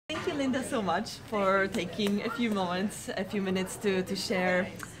Thank you, Linda, so much for taking a few minutes to share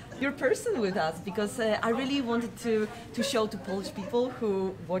your person with us, because I really wanted to show to Polish people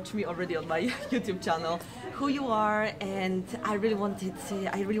who watch me already on my YouTube channel who you are, and I really want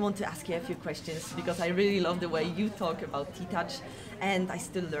to ask you a few questions, because I really love the way you talk about TTouch, and I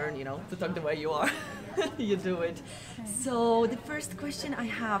still learn, to talk the way you are. You do it. So the first question I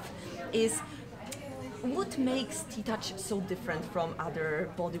have is, what makes TTouch so different from other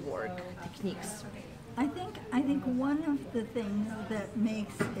bodywork techniques? I think one of the things that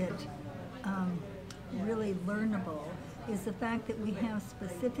makes it really learnable is the fact that we have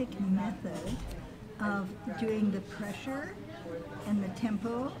specific method of doing the pressure and the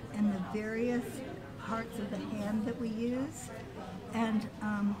tempo and the various parts of the hand that we use, and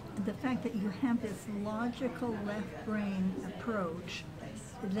the fact that you have this logical left brain approach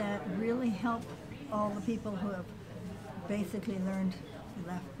that really help all the people who have basically learned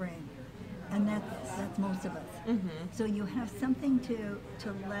left brain. And that's most of us. Mm-hmm. So you have something to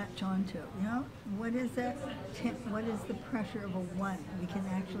latch onto. What is that? What is the pressure of a 1? We can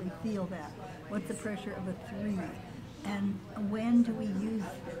actually feel that. What's the pressure of a 3? And when do we use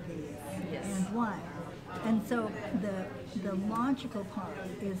these? Yes. And why? And so the logical part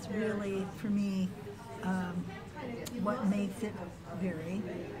is really, for me, what makes it very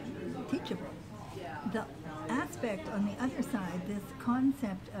teachable. The aspect on the other side, this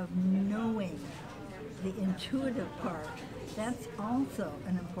concept of knowing, the intuitive part, that's also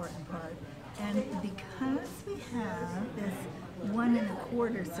an important part. And because we have this 1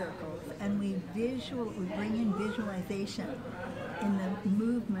 1/4 circles, and we bring in visualization in the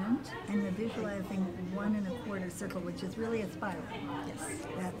movement, and the visualizing 1 1/4 circle, which is really a spiral. Yes,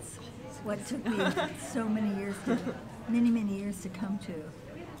 that's what took me so many years to come to.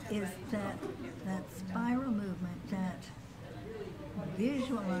 Is that spiral movement, that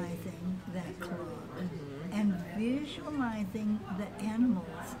visualizing that claw, and visualizing the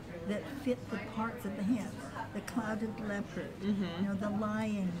animals that fit the parts of the hand. The clouded leopard, the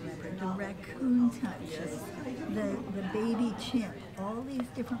lion leopard, the raccoon touches, the baby chimp, all these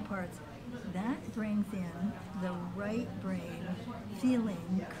different parts. That brings in the right brain,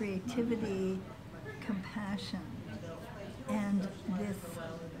 feeling, creativity, compassion, and this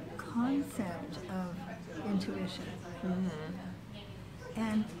concept of intuition.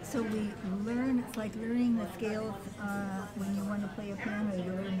 And so we learn, it's like learning the scales when you want to play a piano,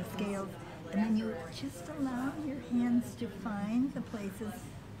 you learn the scales, and then you just allow your hands to find the places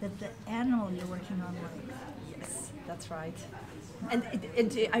that the animal you're working on likes. Yes, that's right. And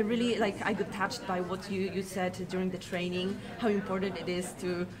I really, I got touched by what you said during the training, how important it is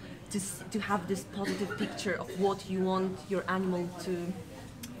to have this positive picture of what you want your animal to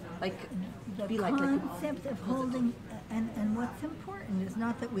the concept of holding, and what's important is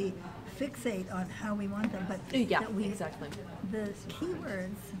not that we fixate on how we want them, but that we, exactly. The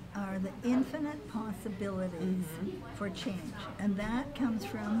keywords are the infinite possibilities for change, and that comes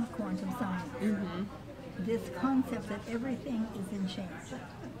from quantum science. This concept that everything is in change.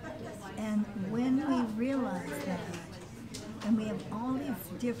 And when we realize that, and we have all these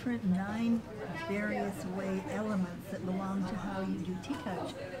different 9 various way elements that belong to how you do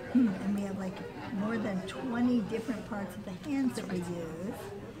TTouch, and we have more than 20 different parts of the hands that we use.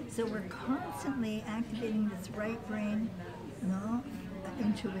 So we're constantly activating this right brain,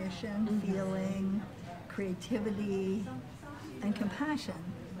 intuition, feeling, creativity, and compassion,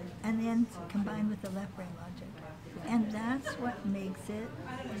 and then combined with the left brain logic. And that's what makes it,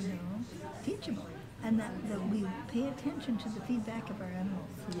 teachable. And that we pay attention to the feedback of our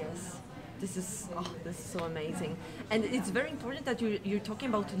animals. Yes, this is so amazing. And it's very important that you're talking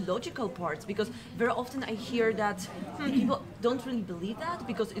about logical parts, because very often I hear that people don't really believe that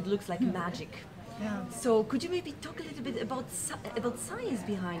because it looks like magic. Yeah. So could you maybe talk a little bit about science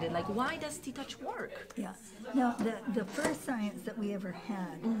behind it? Why does TTouch work? Yeah. Now, the first science that we ever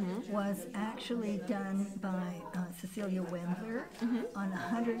had was actually done by Cecilia Wendler on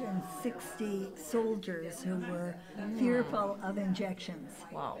 160 soldiers who were fearful of injections.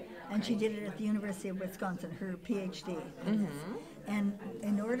 Wow. And she did it at the University of Wisconsin, her PhD. And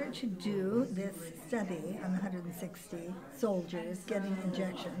in order to do this study on 160 soldiers getting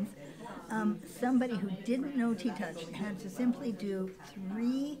injections, somebody who didn't know TTouch had to simply do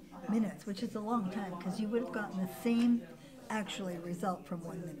 3 minutes, which is a long time, because you would have gotten the same result from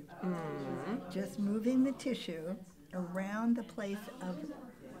 1 minute. Just moving the tissue around the place of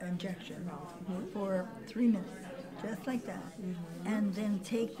injection for 3 minutes, just like that. And then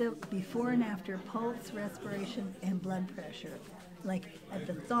take the before and after pulse, respiration, and blood pressure. like at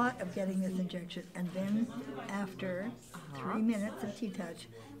the thought of getting this injection, and then after 3 minutes of TTouch,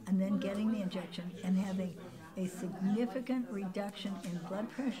 and then getting the injection and having a significant reduction in blood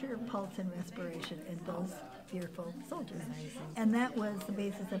pressure, pulse, and respiration in those fearful soldiers. Amazing. And that was the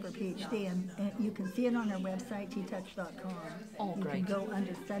basis of her PhD, and you can see it on our website, TTouch.com. Oh, you great. can go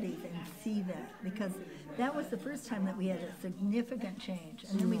under studies and see that, because that was the first time that we had a significant change.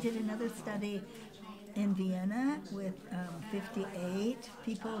 And then we did another study in Vienna with 58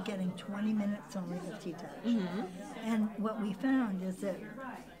 people getting 20 minutes only of TTouch. And what we found is that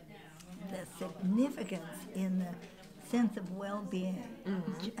the significance in the sense of well-being,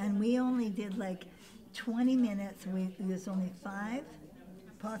 and we only did like 20 minutes. We used only 5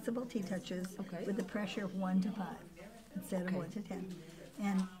 possible TTouches with a pressure of 1 to 5 instead of 1 to 10.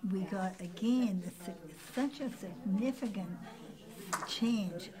 And we got, again, such a significant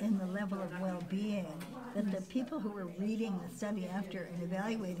change in the level of well-being that the people who were reading the study after and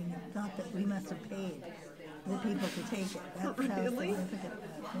evaluating it thought that we must have paid the people to take it. That's how significant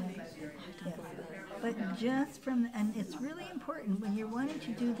it was. Yes. But just from, and it's really important when you're wanting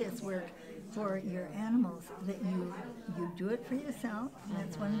to do this work for your animals that you do it for yourself.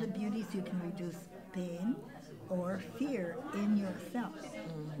 That's one of the beauties. You can reduce pain or fear in yourself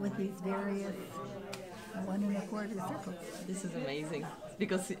with these various 1 1/4 circles. This is amazing,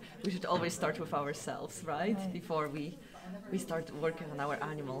 because we should always start with ourselves, right? Before we start working on our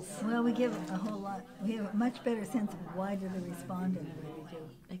animals. Well, we give a whole lot. We have a much better sense of why do they respond in the way they do.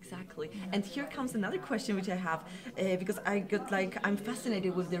 Exactly. And here comes another question which I have, because I'm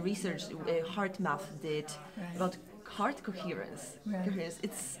fascinated with the research HeartMath did about heart coherence.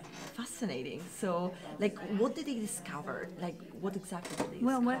 It's fascinating. So, like, what did they discover? Like, what exactly did they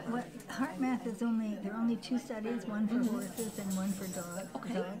discover? Well, what HeartMath is there are only 2 studies, one for horses and one for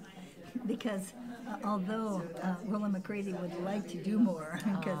dogs. Because although Roland McCready would like to do more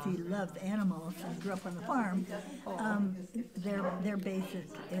because he loves animals and grew up on the farm, their basic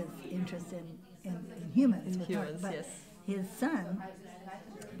is interest in humans. But yes. his son,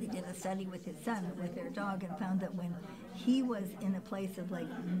 they did a study with his son, with their dog, and found that when he was in a place of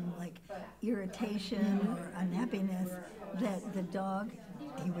like irritation or unhappiness, that the dog,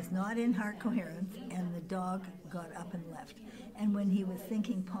 he was not in heart coherence, and the dog got up and left. And when he was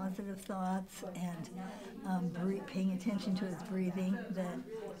thinking positive thoughts and paying attention to his breathing, that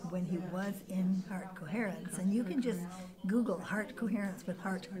when he was in heart coherence, and you can just Google heart coherence with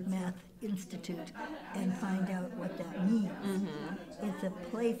HeartMath Institute and find out what that means. It's a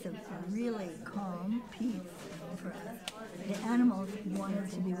place of really calm peace for us. The animals wanted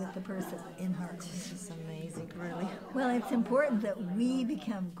to be with the person in heart coherence. This is amazing, really. Well, it's important that we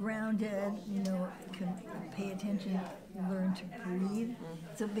become grounded, can pay attention, learn to breathe.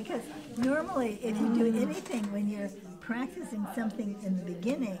 So because normally if you do anything when you're practicing something in the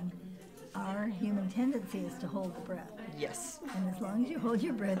beginning, our human tendency is to hold the breath. Yes. And as long as you hold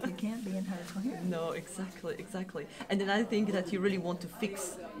your breath, you can't be in heart coherence. No, exactly. And then I think that you really want to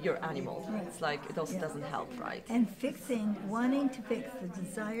fix your animal. It's like it also doesn't help, right? And wanting to fix, the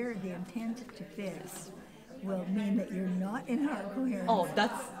desire, the intent to fix will mean that you're not in heart coherence. Oh,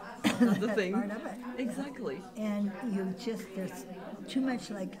 that's the thing. Part of it. Exactly. And there's too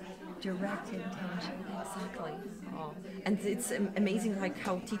much like directed attention. Exactly. Oh. And it's amazing, like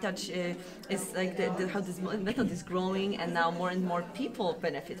how TTouch is like how this method is growing, and now more and more people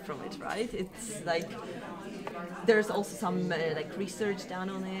benefit from it, right? It's like there's also some like research done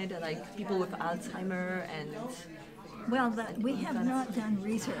on it, like people with Alzheimer and. Well, we have not done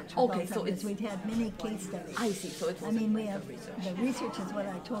research. Okay, so we've had many case studies. I see. So it was. we have the research is what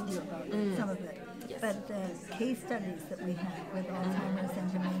I told you about, some of it. Yes. But the case studies that we have with Alzheimer's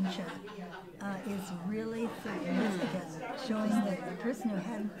and dementia is really significant, showing that the person who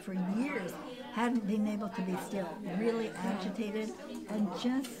had for years hadn't been able to be still, really agitated, and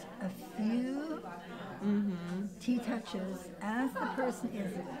just a few TTouches as the person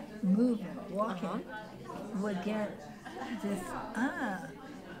is moving, walking, would get this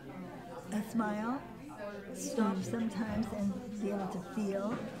a smile, stop sometimes and be able to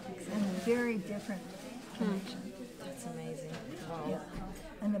feel, and a very different connection. That's amazing. Wow. Yeah.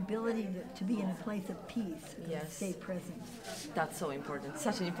 An ability to be in a place of peace and stay present. That's so important.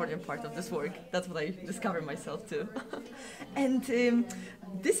 Such an important part of this work. That's what I discovered myself too. And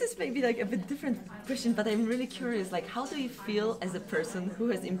this is maybe like a bit different question, but I'm really curious. Like, how do you feel as a person who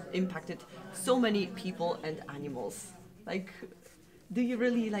has impacted so many people and animals? Like, do you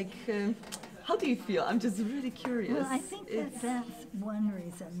really like? How do you feel? I'm just really curious. Well, I think that's one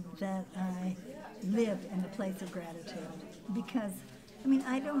reason that I live in a place of gratitude, because I mean,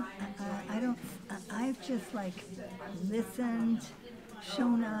 I've just like listened,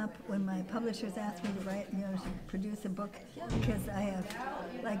 shown up when my publishers asked me to write, to produce a book, because I have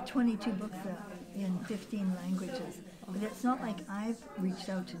like 22 books in 15 languages. But it's not like I've reached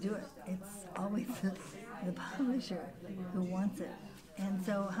out to do it. It's always the publisher who wants it. And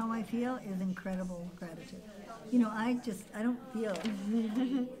so how I feel is incredible gratitude. I don't feel,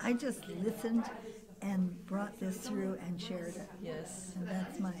 I just listened and brought this through and shared it. Yes. And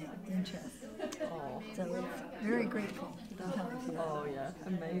that's my interest. Oh. So it's very grateful. That's how I feel. Oh yeah,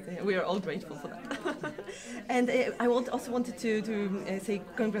 amazing. We are all grateful for that. And I also wanted to say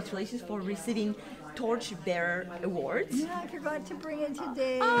congratulations for receiving Torchbearer Award. Yeah, I forgot to bring it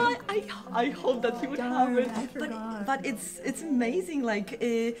today. I hope that you would have it. I forgot. But it's amazing. Like,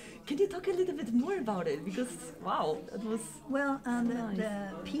 can you talk a little bit more about it? Because wow, it was nice.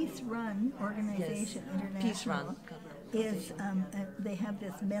 The Peace Run organization, international, Peace Run is they have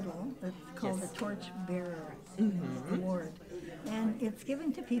this medal that's called the Torchbearer Award, and it's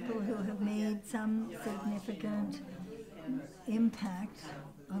given to people who have made some significant impact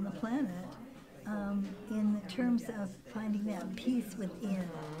on the planet. In terms of finding that peace within.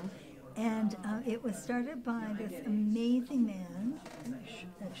 And it was started by this amazing man,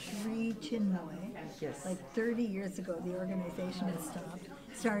 Sri Chinmoy. Yes. Like 30 years ago, the organization was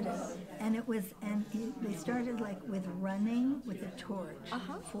started. And they started like with running with a torch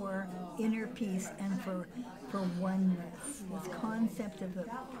for inner peace and for oneness. This concept of the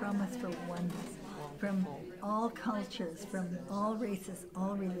promise for oneness from all cultures, from all races,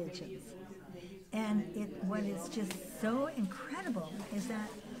 all religions. And what is just so incredible is that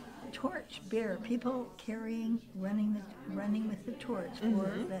torch bearer, people running with the torch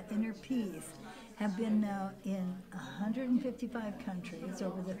for the inner peace, have been now in 155 countries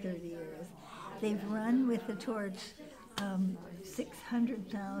over the 30 years. They've run with the torch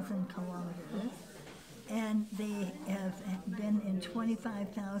 600,000 kilometers, and they have been in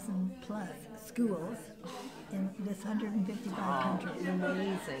 25,000 plus schools in this 155 countries.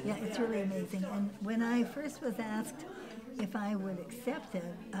 Amazing. Yeah, it's really amazing. And when I first was asked if I would accept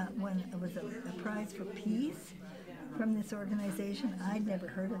it, when it was a prize for peace from this organization, I'd never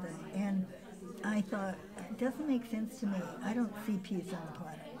heard of it. And I thought, it doesn't make sense to me. I don't see peace on the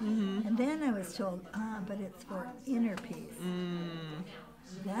planet. And then I was told, but it's for inner peace.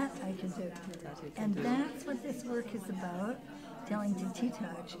 That I can do. And that's what this work is about. Tellington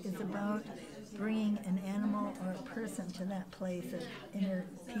TTouch is about bringing an animal or a person to that place of inner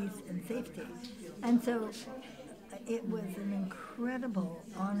peace and safety. And so it was an incredible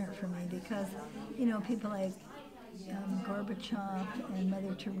honor for me because, people like Gorbachev and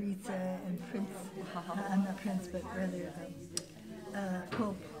Mother Teresa and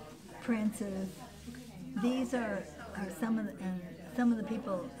Pope Francis, these are some of the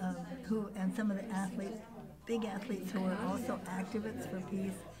people and some of the big athletes who are also activists for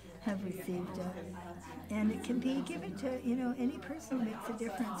peace have received it. And it can be given to, any person who makes a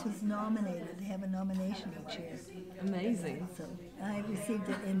difference who's nominated. They have a nomination each year. Amazing. So I received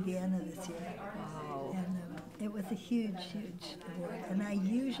it in Vienna this year. Wow. And it was a huge, huge award. And I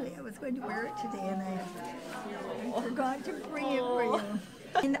was going to wear it today, and I forgot to bring it for you.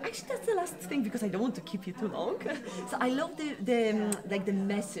 And actually, that's the last thing because I don't want to keep you too long. So I love the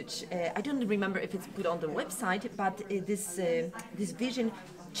message. I don't remember if it's put on the website, but this vision,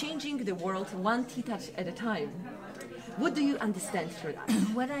 changing the world one TTouch at a time. What do you understand through that?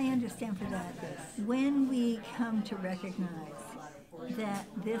 What I understand for that is when we come to recognize that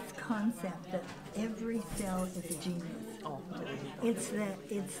this concept that every cell is a genius.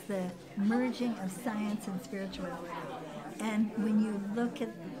 It's the merging of science and spirituality. And when you look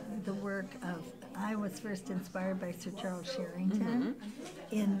at the work of, I was first inspired by Sir Charles Sherrington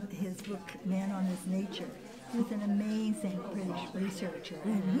in his book Man on His Nature. He was an amazing British researcher,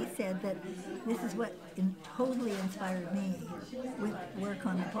 and he said that this is what totally inspired me with work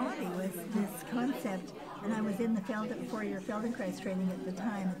on the body, was this concept. And I was in the 4-year Feldenkrais training at the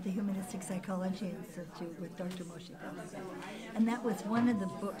time at the Humanistic Psychology Institute with Dr. Moshe Feldenkrais. And that was one of the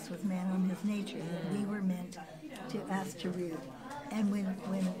books, was Man on His Nature, that we were meant to ask to read. And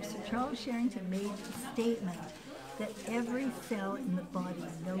when Sir Charles Sherrington made the statement that every cell in the body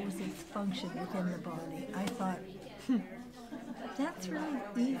knows its function within the body, I thought, that's really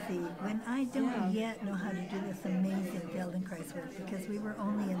easy when I don't yet know how to do this amazing Feldenkrais work, because we were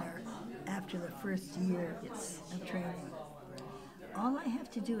only after the first year of training. All I have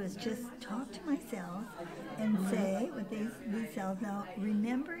to do is just talk to myself and say with these cells, now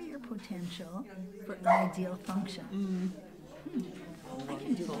remember your potential for ideal function. I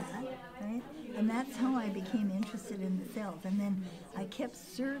can do that, right? And that's how I became interested in the cells. And then I kept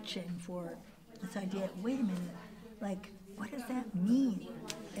searching for this idea, wait a minute, like, what does that mean?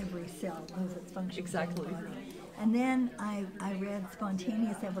 Every cell knows its function. Exactly. In the body. And then I read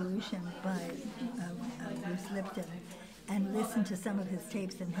Spontaneous Evolution by Bruce Lipton and listened to some of his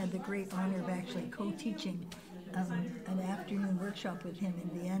tapes and had the great honor of actually co-teaching an afternoon workshop with him in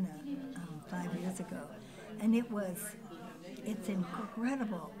Vienna 5 years ago. And it's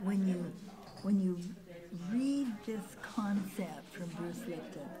incredible when you read this concept from Bruce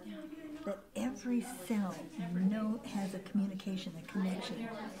Lipton, that every cell has a communication, a connection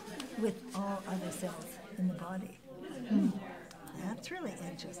with all other cells in the body. That's really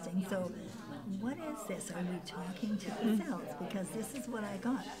interesting. So what is this? Are we talking to the cells? Because this is what I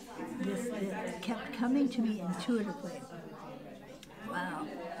got. It kept coming to me intuitively. Wow.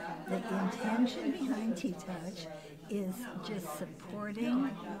 The intention behind TTouch is just supporting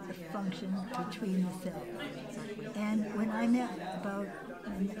the function between the cells. And when I met about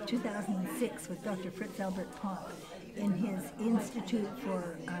in 2006 with Dr. Fritz Albert Popp in his Institute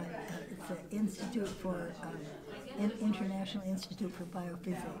for, International Institute for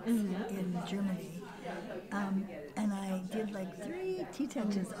Biophysics in Germany. And I did like 3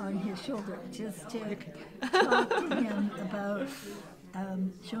 TTouches on his shoulder just to talk to him about,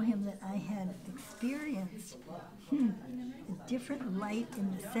 show him that I had experienced a different light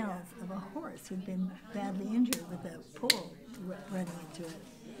in the cells of a horse who'd been badly injured with a pole running into it.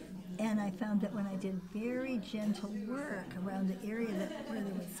 And I found that when I did very gentle work around the area where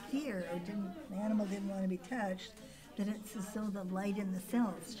there was fear, or the animal didn't want to be touched, that it's as though the light in the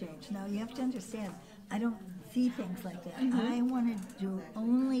cells changed. Now you have to understand, I don't see things like that. I want to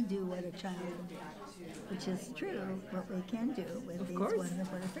only do what a child can do, which is true, what we can do with these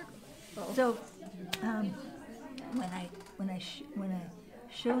wonderful circles. Oh. So when I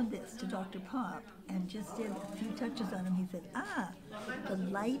showed this to Dr. Popp and just did a few touches on him, he said, the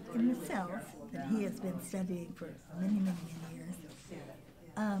light in the cells that he has been studying for many, many, many years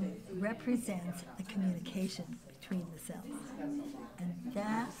represents the communication between the cells. And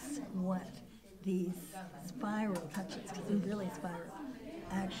that's what these spiral touches, because they're really spiral,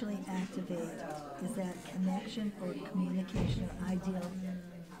 actually activate, is that connection or communication or ideal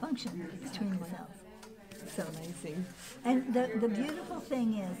function between the cells. So amazing. And the beautiful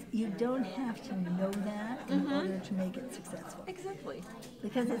thing is, you don't have to know that in order to make it successful. Exactly.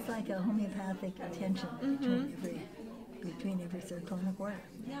 Because it's like a homeopathic attention between every circle in a quarter.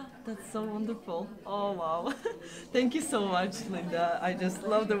 Yeah, that's so wonderful. Oh, wow. Thank you so much, Linda. I just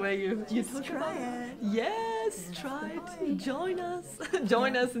love the way you talk about it. Yes, try it. Join us.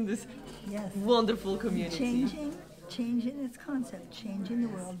 Join us in this wonderful community. Changing this concept, changing the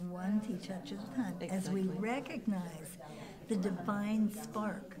world one TTouch at a time, as we recognize the divine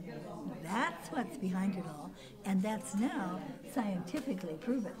spark. That's what's behind it all, and that's now scientifically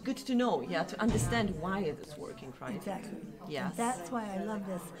proven. Good to know, to understand why it is working, right? Exactly. Yes. And that's why I love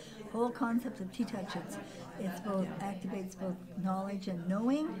this whole concept of TTouch. It's both activates both knowledge and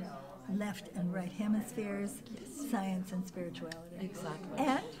knowing, left and right hemispheres, science and spirituality. Exactly.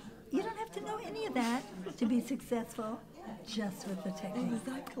 And you don't have to know any of that to be successful, just with the technique.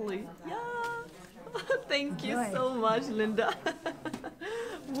 Exactly. Yeah. Thank you so much, Linda.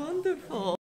 Wonderful.